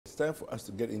time for us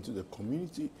to get into the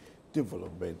community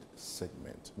development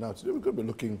segment. Now, today we're going to be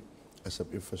looking at some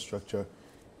infrastructure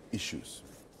issues.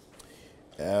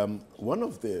 One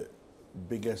of the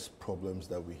biggest problems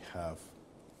that we have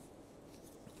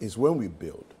is when we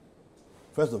build.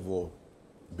 First of all,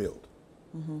 build.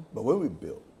 But when we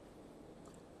build,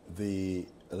 the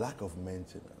lack of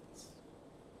maintenance,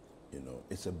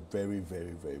 it's a very,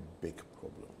 very, very big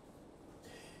problem.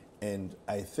 And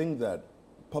I think that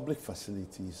public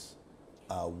facilities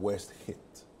are worst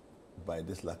hit by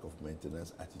this lack of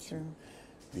maintenance attitude.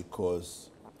 Because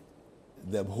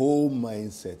the whole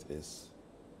mindset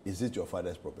is it your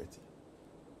father's property?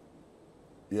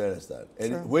 You understand?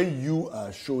 And when you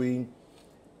are showing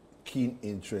keen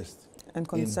interest and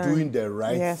concern in doing the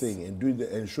right thing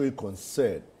and showing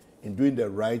concern in doing the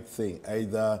right thing,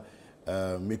 either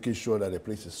making sure that the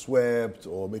place is swept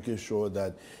or making sure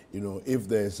that, if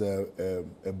there's a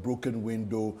broken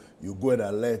window, you go and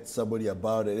alert somebody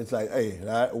about it. It's like, hey,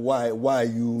 why are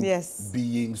you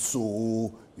being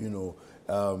so,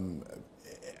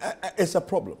 it's a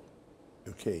problem.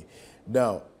 Okay.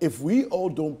 Now, if we all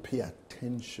don't pay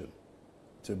attention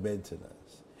to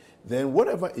maintenance, then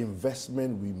whatever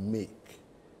investment we make,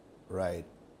 right,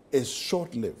 is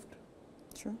short-lived.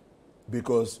 True.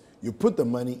 Because you put the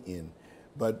money in,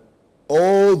 but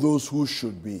all those who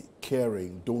should be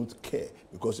caring don't care,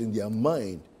 because in their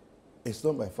mind, it's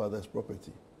not my father's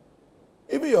property.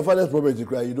 Even your father's property,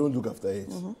 you don't look after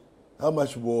it. How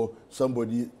much more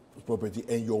somebody's property,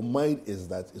 and your mind is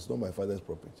that it's not my father's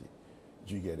property.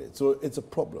 Do you get it? So it's a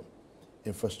problem.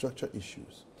 Infrastructure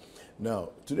issues. Now,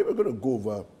 today we're going to go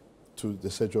over to the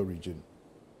Central Region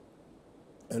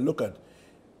and look at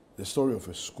the story of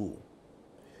a school.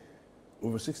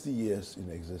 Over 60 years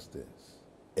in existence,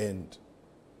 and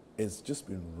it's just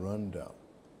been run down.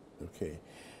 Okay.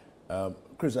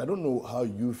 Chris, I don't know how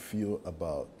you feel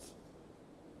about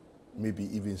maybe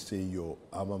even say your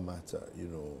alma mater,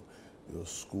 your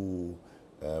school,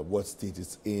 what state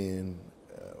it's in,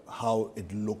 how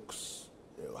it looks,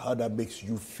 how that makes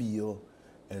you feel,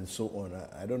 and so on.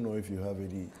 I don't know if you have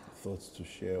any thoughts to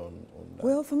share on that.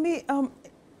 Well, for me,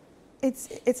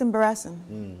 it's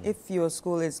embarrassing if your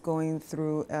school is going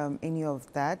through any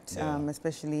of that,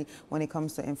 especially when it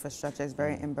comes to infrastructure. It's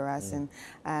very embarrassing,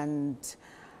 and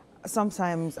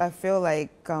sometimes I feel like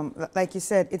you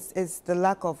said, it's the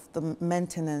lack of the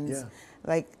maintenance.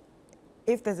 Like,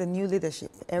 if there's a new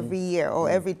leadership every year, or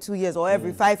every 2 years, or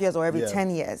every 5 years, or every 10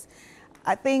 years,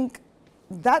 I think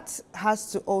that has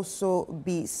to also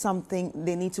be something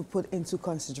they need to put into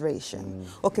consideration.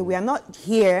 Okay, we are not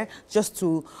here just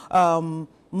to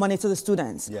monitor the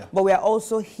students, but we are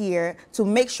also here to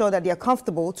make sure that they are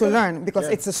comfortable to learn, because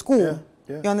it's a school.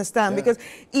 You understand? Because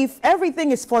if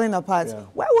everything is falling apart,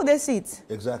 where would they sit?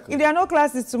 Exactly. If there are no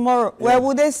classes tomorrow, where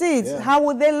would they sit? How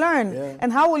would they learn?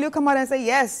 And how will you come out and say,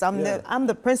 yes, I'm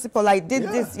the principal, I did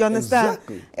this, you understand?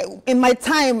 Exactly. In my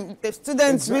time, the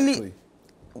students really...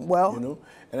 Well,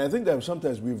 and I think that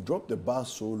sometimes we've dropped the bar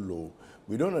so low,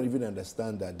 we don't even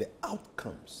understand that the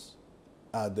outcomes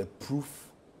are the proof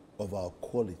of our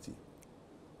quality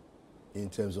in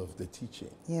terms of the teaching.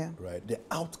 Right? The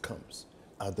outcomes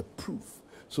are the proof.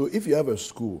 So if you have a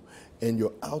school and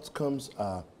your outcomes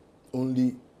are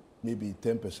only maybe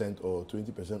 10% or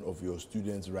 20% of your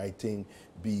students writing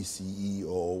BCE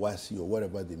or WASI or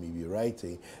whatever they may be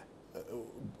writing,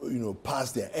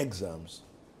 pass their exams,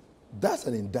 that's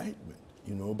an indictment,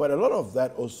 But a lot of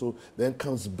that also then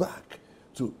comes back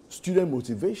to student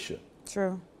motivation.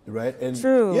 True. Right? And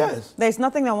true. Yes. There's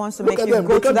nothing that wants to make you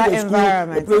go to that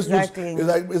environment. Exactly.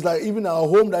 It's like even our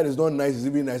home that is not nice is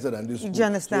even nicer than this school. Do you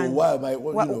understand? So why am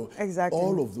I, exactly.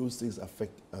 All of those things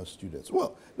affect our students.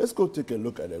 Well, let's go take a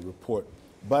look at a report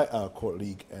by our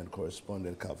colleague and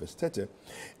correspondent, Calvis Tete.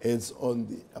 It's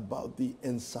about the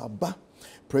Nsaba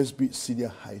Presby Senior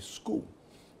High School.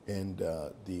 And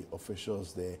the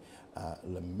officials there are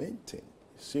lamenting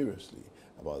seriously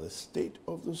about the state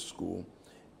of the school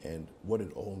and what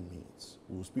it all means.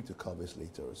 We'll speak to Calvis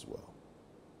later as well.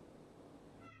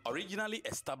 Originally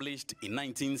established in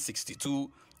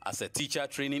 1962 as a teacher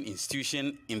training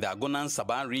institution in the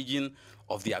Agona-Nsaba region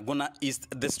of the Agona East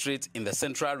District in the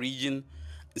Central Region,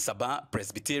 Nsaba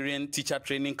Presbyterian Teacher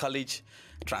Training College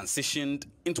transitioned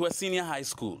into a senior high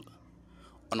school.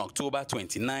 On October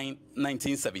 29,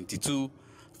 1972,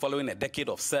 following a decade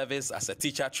of service as a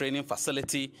teacher training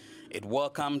facility, it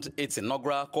welcomed its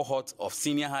inaugural cohort of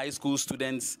senior high school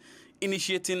students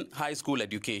initiating high school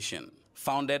education.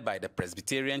 Founded by the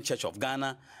Presbyterian Church of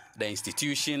Ghana, the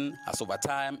institution has over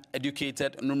time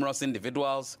educated numerous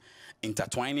individuals,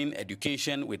 intertwining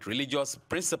education with religious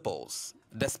principles.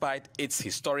 Despite its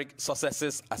historic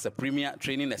successes as a premier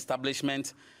training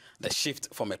establishment, the shift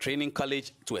from a training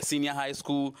college to a senior high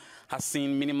school has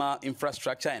seen minimal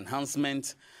infrastructure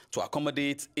enhancement to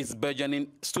accommodate its burgeoning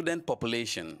student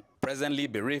population. Presently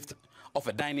bereft of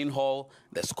a dining hall,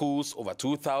 the school's over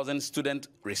 2,000 students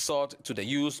resort to the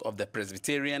use of the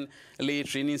Presbyterian Lay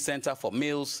Training Center for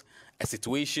meals, a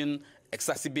situation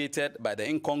exacerbated by the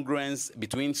incongruence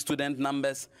between student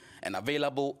numbers and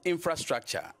available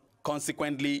infrastructure.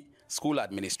 Consequently, school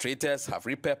administrators have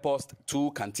repurposed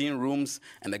 2 canteen rooms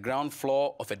and the ground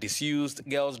floor of a disused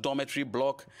girls' dormitory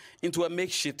block into a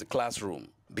makeshift classroom.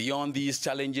 Beyond these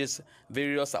challenges,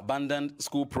 various abandoned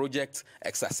school projects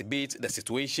exacerbate the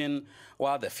situation,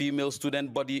 while the female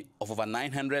student body of over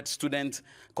 900 students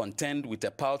contend with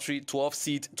a paltry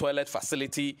 12-seat toilet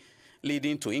facility,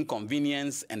 leading to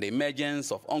inconvenience and the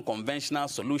emergence of unconventional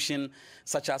solutions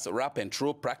such as wrap and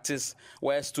throw practice,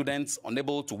 where students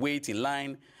unable to wait in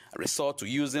line resort to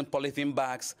using polythene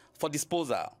bags for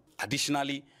disposal.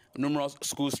 Additionally, numerous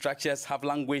school structures have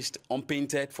languished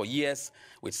unpainted for years,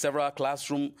 with several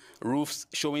classroom roofs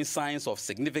showing signs of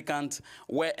significant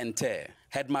wear and tear.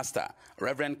 Headmaster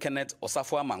Reverend Kenneth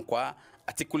Osafua Mankwa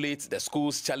articulates the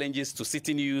school's challenges to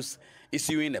Citi News,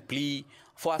 issuing a plea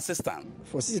for assistance.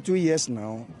 For 62 years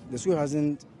now, the school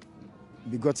hasn't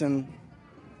begotten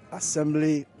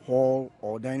assembly hall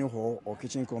or dining hall or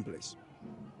kitchen complex.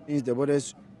 Means the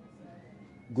boarders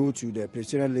go to the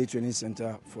Presbyterian Lay Training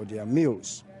Center for their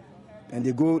meals, and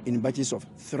they go in batches of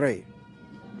 3,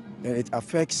 and it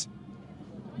affects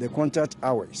the contact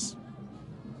hours.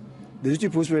 The duty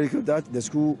post vehicle that the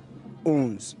school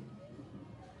owns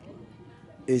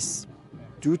is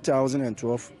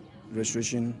 2012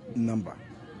 registration number.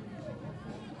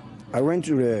 I went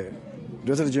to the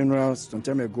Director General some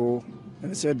time ago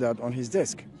and said that on his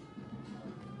desk,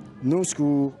 no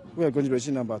school where going to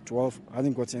registration number 12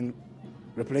 hasn't gotten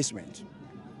replacement.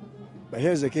 But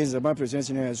here's the case: Nsaba Presby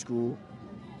Senior High School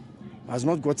has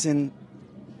not gotten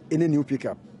any new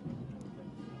pickup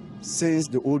since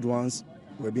the old ones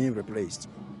were being replaced.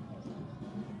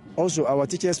 Also, our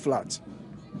teachers' flat,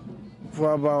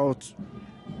 for about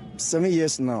 7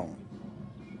 years now,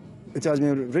 it has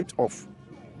been ripped off.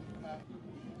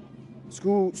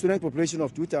 School student population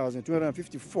of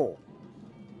 2,254.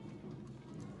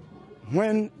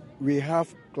 When we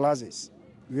have classes,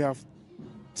 we have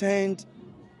turned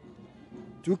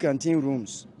 2 canteen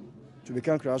rooms to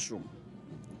become classroom.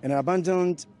 An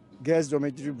abandoned girls'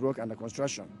 dormitory block under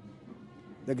construction.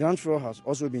 The ground floor has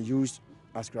also been used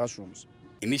as classrooms.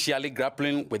 Initially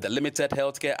grappling with the limited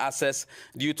healthcare access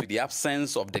due to the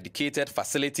absence of dedicated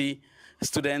facility,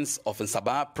 students of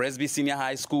Nsaba Presby Senior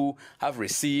High School have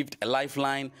received a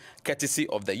lifeline courtesy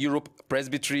of the Europe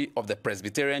Presbytery of the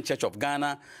Presbyterian Church of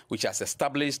Ghana, which has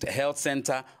established a health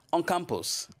center on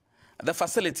campus. The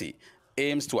facility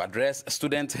aims to address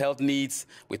student health needs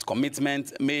with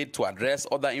commitment made to address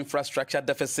other infrastructure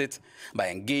deficits by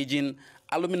engaging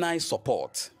alumni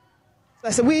support.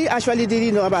 So we actually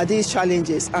didn't know about these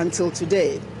challenges until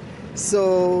today.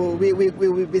 So we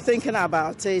will be thinking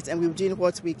about it, and we're doing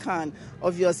what we can.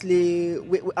 Obviously,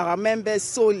 our members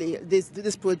solely,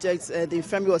 this project, the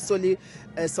infirmary was solely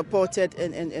supported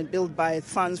and built by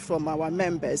funds from our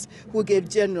members who gave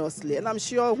generously. And I'm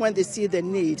sure when they see the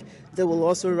need, they will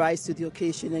also rise to the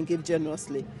occasion and give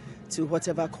generously to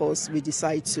whatever cause we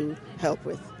decide to help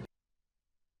with.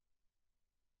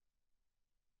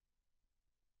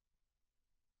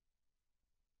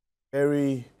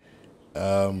 Very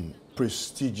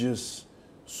prestigious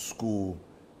school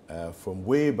from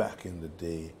way back in the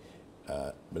day,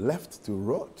 left to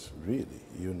rot, really,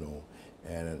 you know.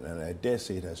 And I dare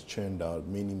say it has churned out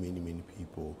many, many, many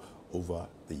people over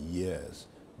the years.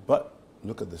 But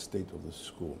look at the state of the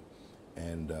school.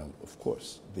 And of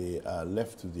course, they are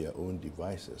left to their own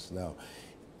devices. Now,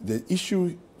 the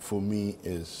issue for me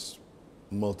is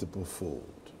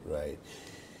multiple-fold, right?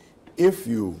 If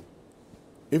you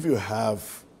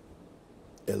have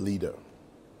a leader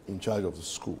in charge of the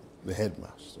school, the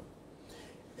headmaster,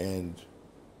 and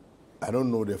I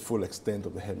don't know the full extent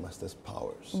of the headmaster's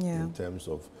powers in terms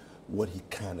of what he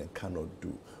can and cannot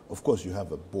do. Of course, you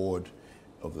have a board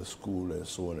of the school and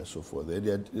so on and so forth.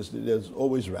 There's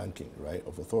always ranking, right,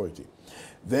 of authority.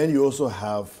 Then you also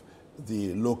have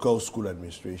the local school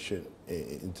administration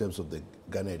in terms of the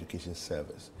Ghana Education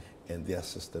Service and their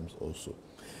systems also.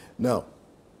 Now,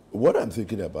 what I'm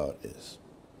thinking about is,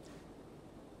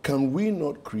 can we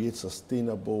not create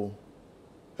sustainable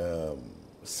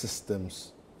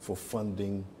systems for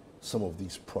funding some of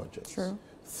these projects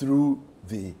through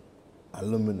the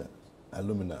alumni?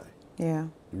 Yeah.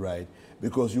 Right?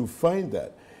 Because you find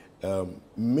that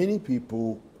many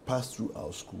people pass through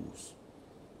our schools.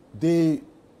 They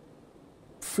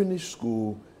finish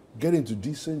school, get into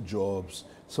decent jobs.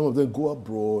 Some of them go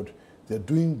abroad. They're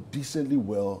doing decently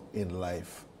well in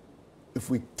life. If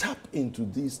we tap into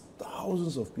these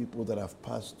thousands of people that have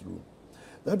passed through,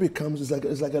 that becomes,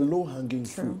 it's like a low-hanging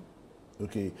fruit,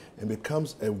 okay? And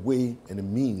becomes a way and a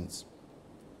means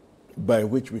by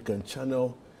which we can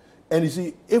channel. And you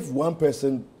see, if one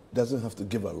person doesn't have to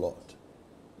give a lot,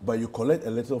 but you collect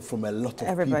a little from a lot of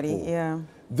everybody, people,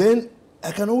 then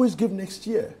I can always give next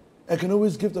year. I can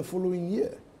always give the following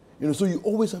year. You know, so you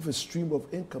always have a stream of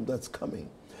income that's coming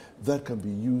that can be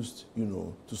used, you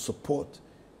know, to support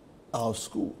our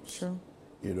schools. True.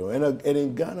 You know, and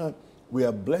in Ghana, we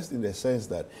are blessed in the sense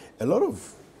that a lot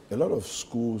of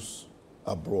schools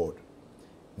abroad,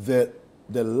 the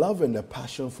love and the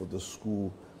passion for the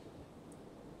school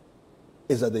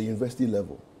is at the university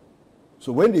level.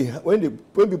 So when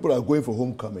people are going for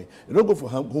homecoming, they don't go for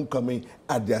homecoming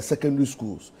at their secondary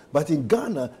schools. But in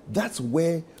Ghana, that's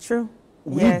where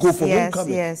we go for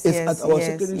homecoming. It's at our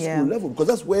secondary school level, because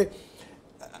that's where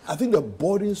I think the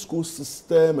boarding school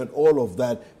system and all of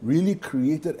that really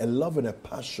created a love and a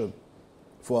passion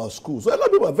for our schools. So a lot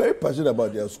of people are very passionate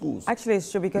about their schools. Actually,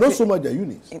 it's true because not so much their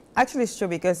unis. Actually, it's true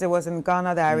because it was in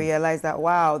Ghana that I realized that,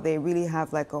 wow, they really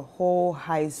have like a whole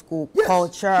high school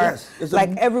culture. Yes.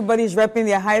 Like everybody's repping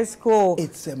their high school.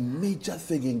 It's a major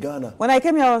thing in Ghana. When I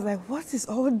came here, I was like, what is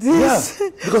all this? Yeah,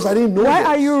 because I didn't know. Why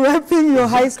are you repping your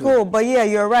high school? But yeah,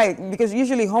 you're right, because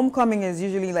usually homecoming is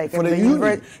usually like for at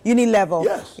the uni level.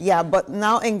 Yes. Yeah, but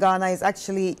now in Ghana, it's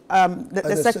actually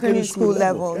the secondary school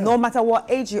level. Yeah. No matter what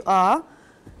age you are,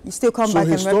 you still come back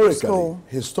and rep school.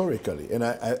 Historically, and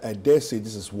I dare say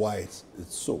this is why it's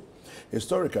so.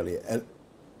 Historically, and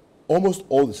almost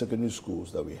all the secondary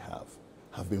schools that we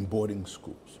have been boarding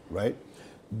schools, right?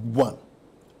 One,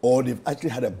 or they've actually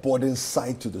had a boarding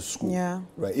side to the school,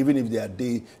 right? Even if they are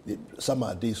some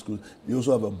are day schools, they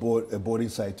also have a boarding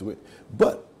side to it.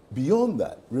 But beyond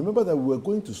that, remember that we were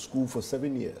going to school for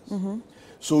 7 years.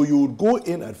 So you would go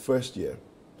in at first year.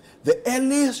 The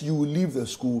earliest you will leave the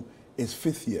school is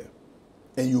 5th year,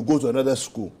 and you go to another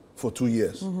school for 2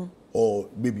 years, or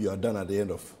maybe you are done at the end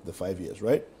of the 5 years,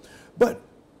 right? But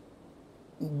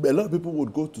a lot of people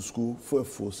would go to school for a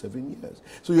full 7 years.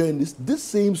 So you're in this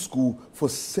same school for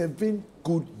 7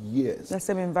 good years. The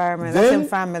same environment, the same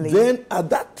family. Then at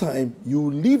that time,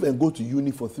 you leave and go to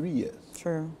uni for 3 years.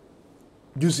 True.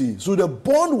 Do you see? So the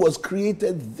bond was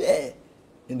created there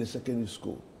in the secondary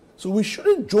school. So we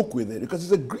shouldn't joke with it,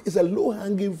 because it's a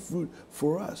low-hanging fruit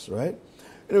for us, right?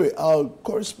 Anyway, our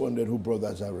correspondent who brought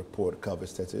us our report,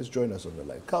 Calvis Tete, is joining us on the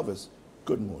line. Calvis,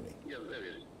 good morning. Yes,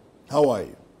 very. How are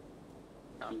you?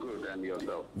 I'm good, and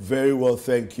yourself? Very well,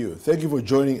 thank you. Thank you for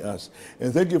joining us,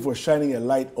 and thank you for shining a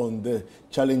light on the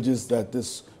challenges that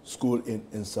this school in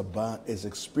Nsaba is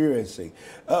experiencing.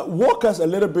 Walk us a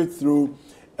little bit through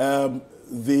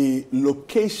the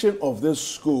location of this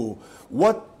school.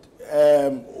 What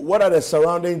are the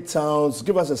surrounding towns?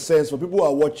 Give us a sense. For people who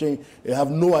are watching, they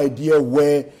have no idea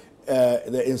where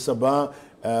the Nsaba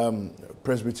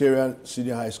Presbyterian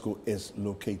Senior High School is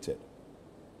located.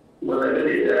 Well,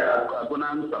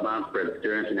 Aguna Nsaba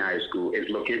Presbyterian Senior High School is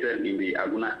located in the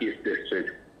Aguna East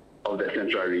District of the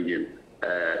Central Region.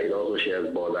 It also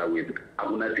shares border with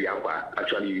Aguna Biakwa.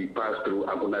 Actually, we pass through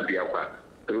Aguna Biakwa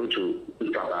through to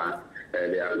Nsaba.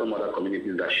 There are some other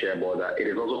communities that share border. It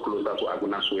is also closer to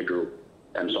Aguna Swedro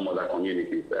and some other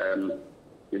communities.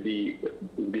 The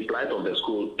plight of the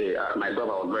school, myself,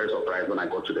 I was very surprised when I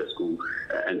got to the school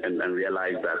and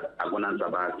realized that Aguna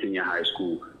Nsaba Senior High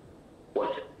School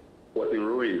was in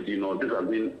ruins. You know, this has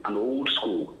been an old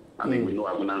school. I mean, we know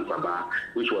Aguna Nsaba,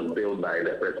 which was built by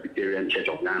the Presbyterian Church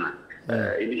of Ghana.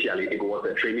 Initially, it was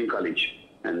a training college,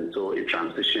 and so it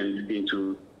transitioned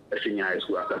into a senior high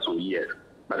school after some years.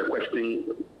 But the question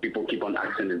people keep on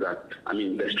asking is that, I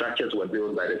mean, the structures were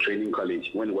built by the training college,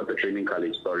 when it was a training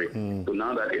college, sorry. So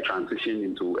now that it transitioned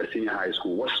into a senior high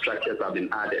school, what structures have been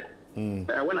added?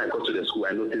 When I got to the school,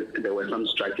 I noticed there were some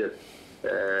structures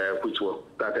which were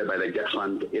started by the GET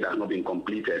Fund. It has not been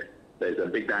completed. There's a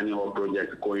big dining hall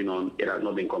project going on. It has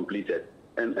not been completed.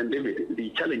 And David, the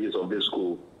challenges of this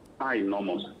school are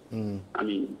enormous. I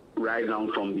mean, right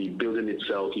down from the building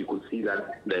itself, you could see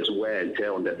that there's wear and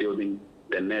tear on the building.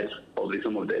 The nets of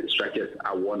some of the structures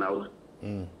are worn out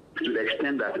to the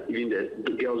extent that even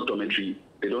the girls' dormitory,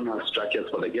 they don't have structures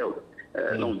for the girls.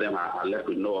 Some of them are left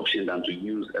with no option than to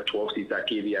use a 12-seater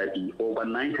KVIP. Over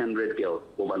 900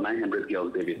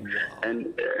 girls, David. Wow.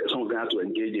 And some of them have to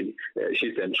engage in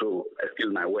shift and throw,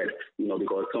 excuse my word,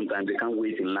 because sometimes they can't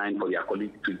wait in line for their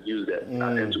colleagues to use the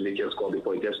attempt to make a score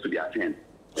before it gets to their turn.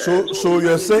 So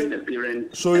you're saying,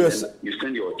 you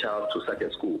send your child to such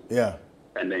a school. Yeah.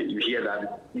 And then you hear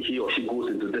that he or she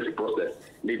goes into this process.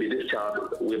 Maybe this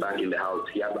child, way back in the house,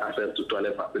 he has access to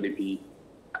toilet facility,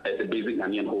 a basic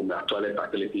Ghanaian home, a toilet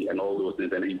facility, and all those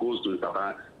things. And he goes to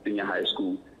Nsaba Senior High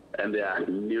School, and there are a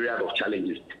myriad of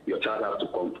challenges your child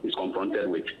is confronted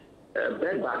with.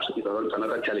 Bed bags is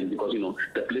another challenge because,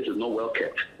 the place is not well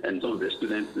kept. And some of the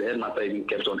students, the headmaster even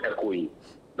kept on echoing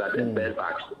that the bed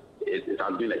bags, it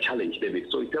has been a challenge, David.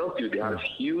 So it tells you they have a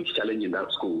huge challenge in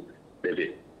that school,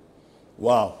 David.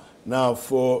 Wow. Now,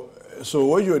 so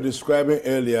what you were describing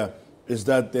earlier is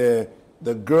that the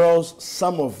girls,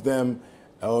 some of them,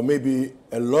 or maybe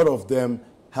a lot of them,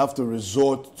 have to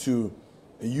resort to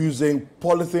using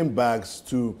polythene bags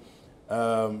to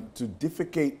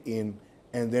defecate in,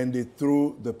 and then they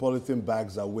threw the polythene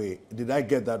bags away. Did I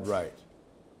get that right?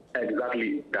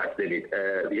 Exactly, that's it.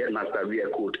 The headmaster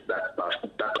re-echoed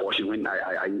that portion when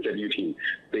I interviewed him,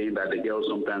 saying that the girls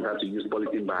sometimes have to use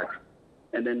polythene bags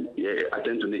and then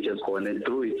attend to nature's call and then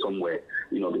throw it somewhere,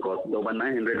 because over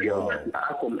 900 girls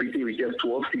are competing with just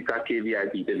 12-seater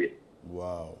KVIP, David.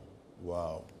 Wow.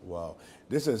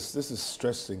 This is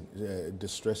stressing,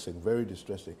 distressing, very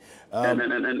distressing. And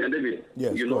David,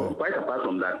 yes, quite apart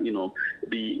from that,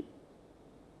 the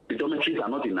dormitories are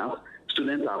not enough.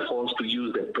 Students are forced to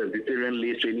use the Presbyterian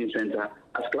Lay Training Center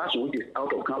as classroom, which is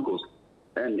out of campus.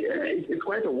 And it's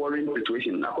quite a worrying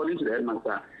situation. According to the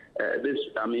headmaster, this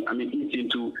eats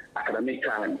into academic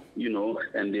time,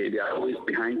 and they are always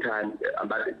behind time.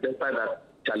 But despite that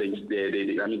challenge,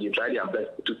 they try their best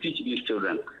to teach these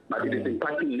children, but it is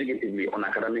impacting negatively on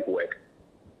academic work.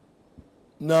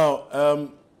 Now,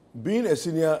 being a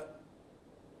senior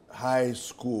high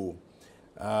school,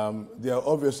 they are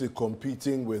obviously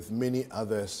competing with many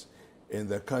others in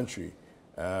the country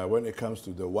when it comes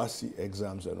to the WASSCE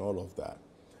exams and all of that.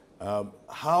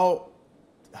 How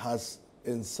has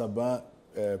Nsaba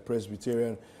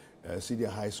Presbyterian Senior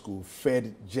High School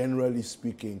fared, generally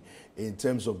speaking, in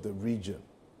terms of the region?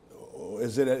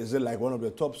 Is it like one of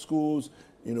the top schools,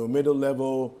 middle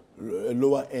level,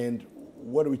 lower end?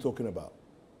 What are we talking about?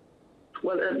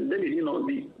 Well, David,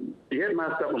 the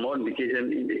headmaster, from all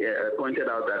indication, pointed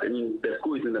out that the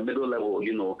school is in the middle level,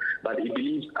 but he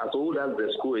believes as old as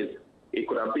the school is, it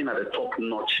could have been at the top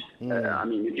notch.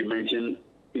 If you mention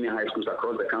senior high schools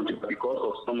across the country, but because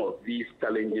of some of these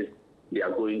challenges they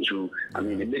are going through,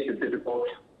 it makes it difficult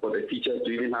for the teachers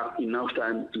to even have enough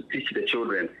time to teach the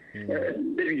children. There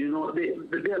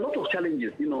are a lot of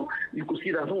challenges. You could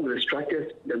see that some of the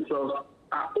structures themselves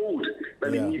are old,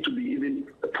 that they need to be even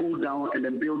pulled down and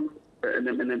then built, and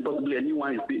then possibly a new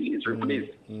one is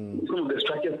replaced. Some of the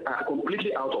structures are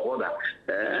completely out of order.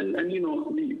 And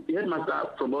the headmaster,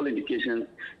 from all indications,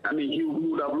 he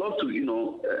would have loved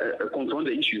to, confront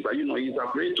the issues, but, he's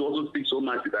afraid to also speak so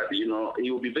much that,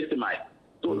 he will be victimized.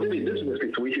 So this is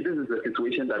the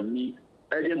situation that needs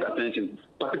urgent attention,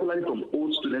 particularly from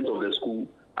old students of the school,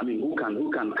 who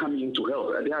can come in to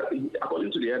help.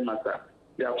 According to the headmaster,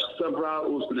 there are several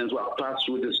old students who have passed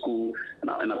through the school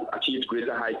and have achieved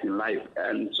greater heights in life.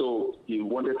 And so he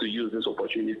wanted to use this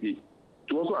opportunity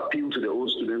to also appeal to the old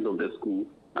students of the school,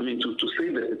 to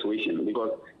save the situation,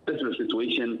 because this is a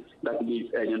situation that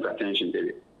needs urgent attention,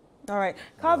 David. All right.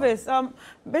 Carvis,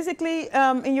 basically,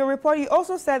 in your report, you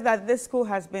also said that this school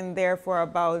has been there for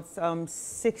about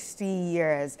 60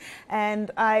 years.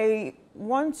 And I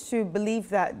want to believe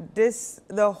that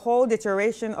the whole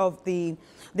deteriorating of the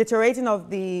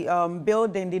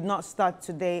building did not start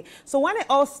today. So when it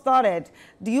all started,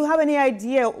 do you have any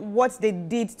idea what they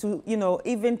did to,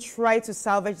 even try to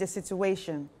salvage the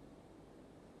situation?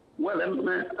 Well,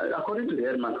 according to the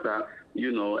headmaster, he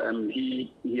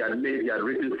had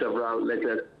written several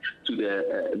letters to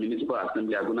the Municipal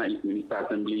Assembly, Agona East Municipal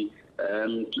Assembly,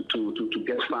 to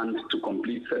get funds to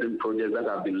complete certain projects that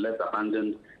have been left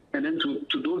abandoned, and then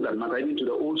to those that matter, even to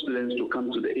the old students, to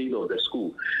come to the aid of the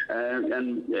school.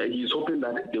 And he's hoping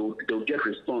that they'll get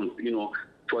response,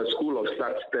 for a school of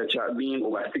such stature, being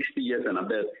over 60 years and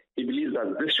above. He believes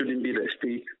that this shouldn't be the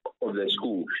state of the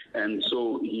school. And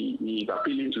so he's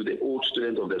appealing to the old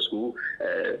students of the school.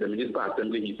 The Municipal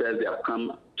Assembly, he says they have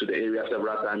come to the area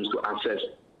several times to assess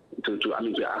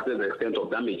the extent of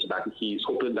damage. But he's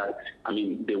hoping that,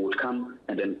 they would come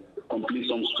and then complete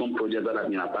some projects that have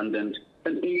been abandoned.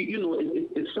 And,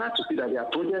 it's sad to see that there are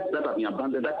projects that have been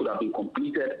abandoned that could have been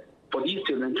completed for these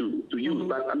children to use.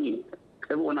 But,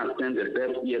 everyone has turned a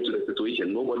deaf ear to the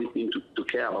situation. Nobody seems to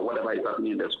care about whatever is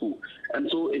happening in the school. And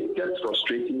so it gets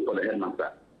frustrating for the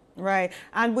headmaster. Right.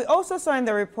 And we also saw in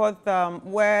the report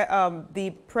where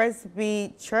the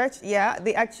Presby Church,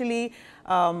 they actually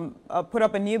put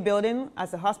up a new building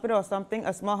as a hospital or something,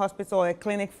 a small hospital or a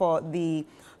clinic for the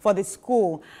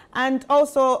school. And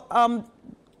also,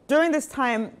 during this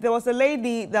time, there was a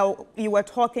lady that you were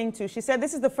talking to. She said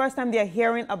this is the first time they're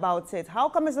hearing about it. How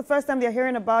come it's the first time they're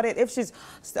hearing about it if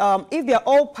if they're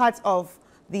all part of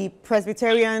the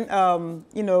Presbyterian,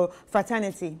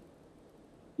 fraternity?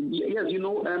 Yes,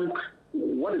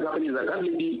 what is happening is that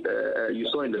lady you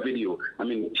saw in the video, I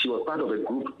mean, she was part of a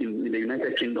group in the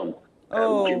United Kingdom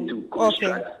who came to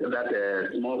construct that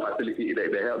small facility,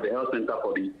 the health center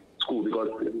for the school, because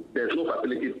there's no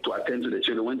facility to attend to the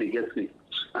children when they get sick.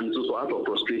 And so out of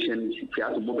frustration, she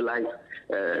had to mobilize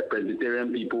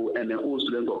Presbyterian people and the old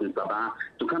students of Nsaba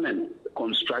to come and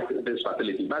construct this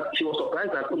facility. But she was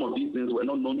surprised that some of these things were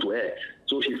not known to her.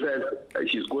 So she said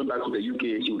she's going back to the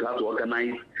UK. She would have to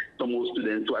organize some old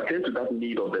students to attend to that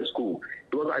need of the school.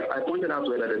 Because I pointed out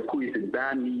to her that the school is in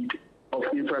dire need of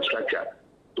infrastructure.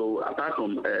 So apart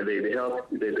from the health,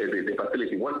 the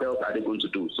facility, what else are they going to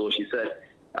do? So she said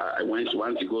once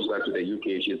she goes back to the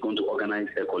UK, she's going to organize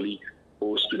her colleagues,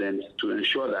 old students, to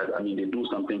ensure that, I mean, they do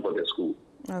something for the school.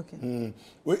 Okay.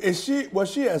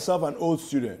 Was she herself an old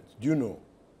student? Do you know?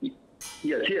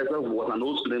 Yes, she herself was an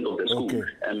old student of the school. Okay.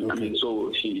 And I mean,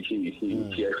 so she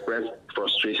expressed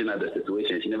frustration at the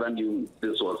situation. She never knew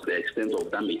this was the extent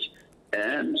of damage.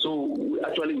 And so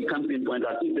actually we can't pinpoint.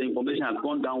 I think the information has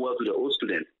gone down well to the old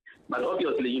students. But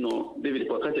obviously, David,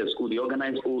 for such a school, they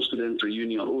organize old students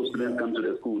reunion. Old students come to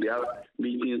the school. They have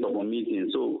meetings upon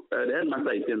meetings. So the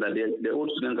headmaster is saying that the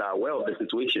old students are aware of the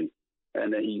situation.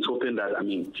 And he's hoping that, I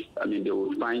mean, they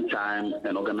will find time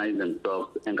and organize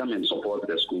themselves and come and support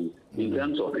the school in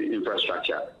terms of the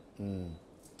infrastructure.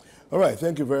 All right.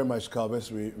 Thank you very much,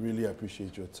 Calves. We really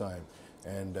appreciate your time.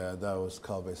 And that was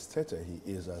Calves Tete.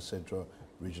 He is our Central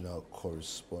Regional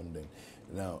Correspondent.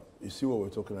 Now, you see what we're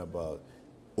talking about,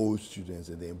 old students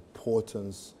and the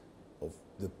importance of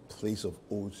the place of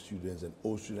old students and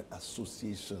old student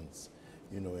associations,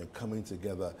 and coming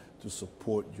together to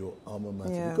support your alma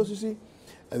mater. Yeah. Because you see,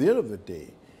 at the end of the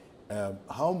day,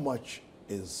 how much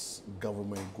is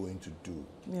government going to do?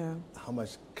 Yeah. How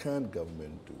much can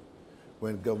government do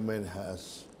when government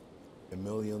has a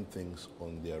million things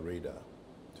on their radar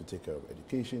to take care of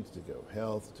education, to take care of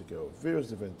health, to take care of various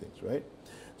different things, right?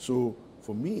 So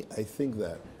for me, I think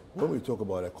that when we talk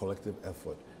about a collective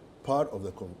effort, part of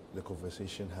the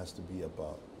conversation has to be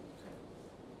about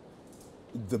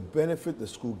the benefit the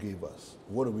school gave us.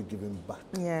 What are we giving back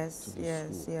to the school?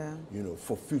 Yeah.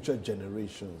 For future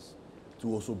generations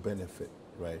to also benefit,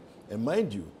 right? And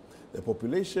mind you, the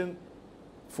population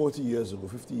 40 years ago,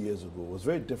 50 years ago was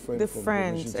very different from the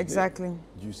population today. Exactly.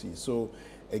 Do you see? So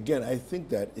again, I think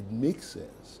that it makes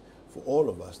sense for all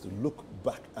of us to look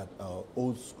back at our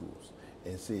old schools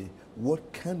and say,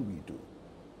 what can we do?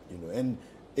 And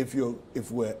if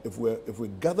we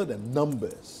gather the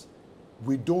numbers,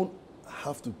 we don't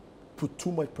have to put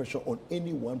too much pressure on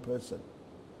any one person.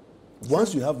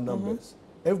 Once you have numbers,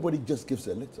 everybody just gives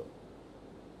a little,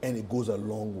 and it goes a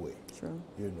long way. True.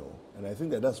 And I think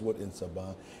that that's what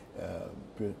Nsaba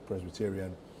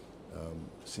Presbyterian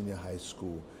Senior High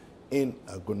School in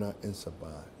Agona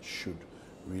Nsaba should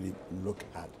really look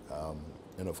at.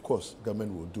 And of course,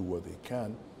 government will do what they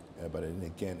can, but then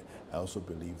again, I also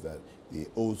believe that the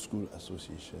old school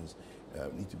associations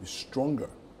need to be stronger,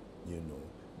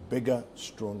 bigger,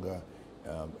 stronger,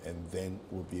 and then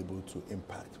we'll be able to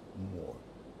impact more.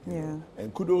 You know?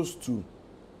 And kudos to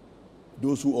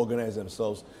those who organize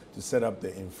themselves to set up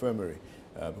the infirmary,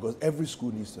 because every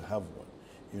school needs to have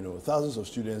one. Thousands of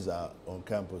students are on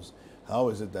campus. How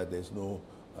is it that there's no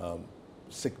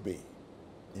sick bay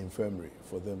infirmary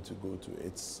for them to go to?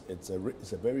 It's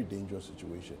a very dangerous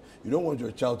situation. You don't want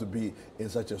your child to be in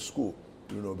such a school,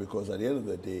 because at the end of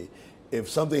the day, if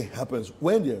something happens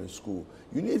when they're in school,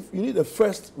 you need a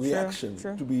first reaction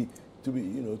to be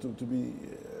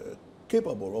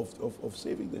capable of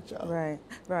saving the child.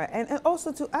 Right. And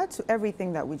also to add to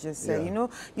everything that we just said,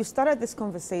 you started this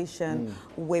conversation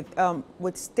with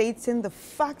stating the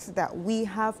fact that we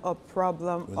have a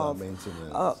problem of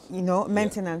maintenance.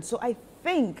 Maintenance. So I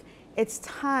think it's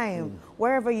time,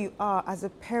 wherever you are as a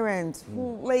parent,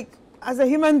 as a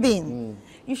human being,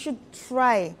 you should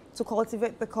try to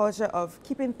cultivate the culture of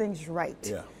keeping things right.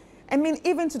 Yeah. I mean,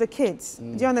 even to the kids,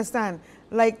 do you understand?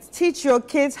 Teach your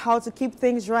kids how to keep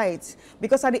things right.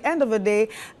 Because at the end of the day,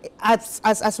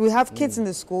 as we have kids in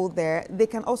the school there, they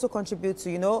can also contribute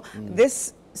to,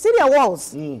 this see their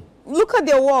walls. Look at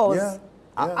their walls. Yeah.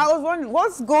 I was wondering,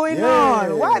 what's going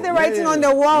on? Why are they writing on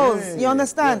the walls? You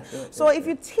understand? So if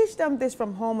you teach them this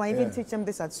from home, or even teach them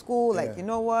this at school, like, you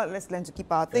know what, let's learn to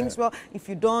keep our things well. If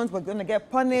you don't, we're going to get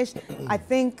punished. I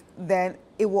think then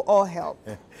it will all help.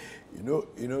 You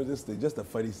know, this thing, just a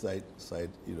funny side,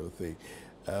 thing.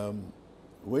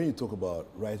 When you talk about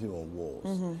writing on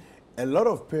walls, a lot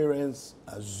of parents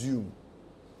assume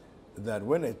that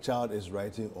when a child is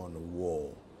writing on a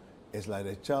wall, it's like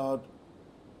the child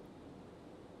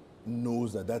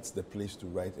knows that that's the place to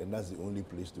write and that's the only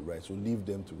place to write, so leave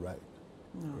them to write,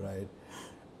 right?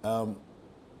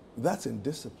 That's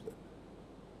indiscipline,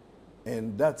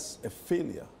 and that's a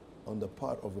failure on the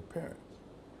part of a parent.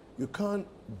 You can't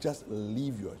just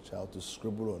leave your child to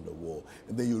scribble on the wall,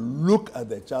 and then you look at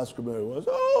the child scribbling on the wall and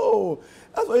say, oh,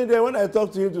 that's why when I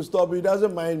talk to him to stop, he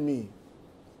doesn't mind me.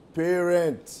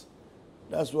 Parent.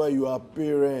 That's why you are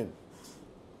parent.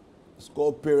 It's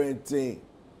called parenting.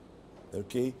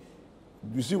 Okay?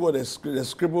 You see what the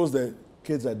scribbles that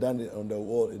kids are done on the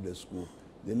wall in the school?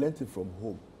 They learned it from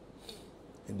home.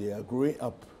 And they are growing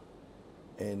up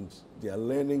and they are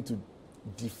learning to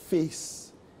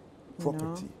deface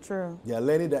property. True. They are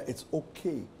learning that it's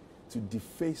okay to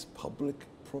deface public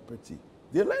property.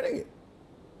 They're learning it.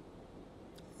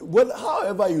 Well,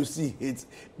 however you see it,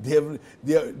 they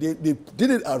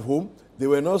did it at home. They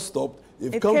were not stopped.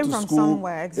 They've come to school. It came from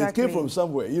somewhere, exactly. It came from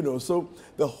somewhere, you know. So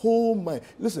the whole mind.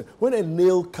 Listen, when a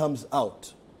nail comes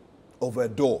out of a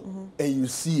door and you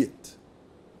see it,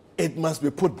 it must be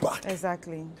put back.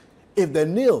 Exactly. If the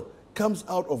nail comes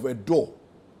out of a door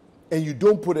and you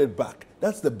don't put it back,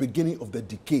 that's the beginning of the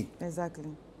decay. Exactly.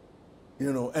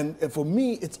 You know, and for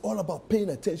me, it's all about paying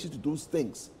attention to those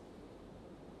things.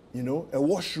 You know, a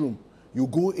washroom, you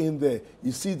go in there,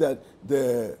 you see that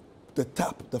the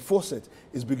tap, the faucet,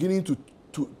 is beginning to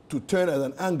turn at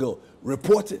an angle.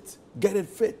 Report it, get it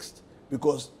fixed,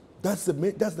 because that's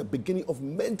the beginning of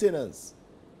maintenance.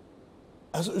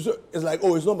 So it's like,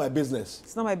 oh, it's not my business.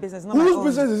 It's not my business. Not Whose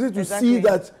business is it to see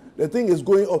that the thing is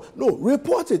going off? No,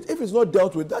 report it. If it's not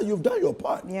dealt with, that you've done your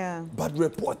part. Yeah. But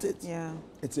report it. Yeah.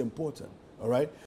 It's important. All right.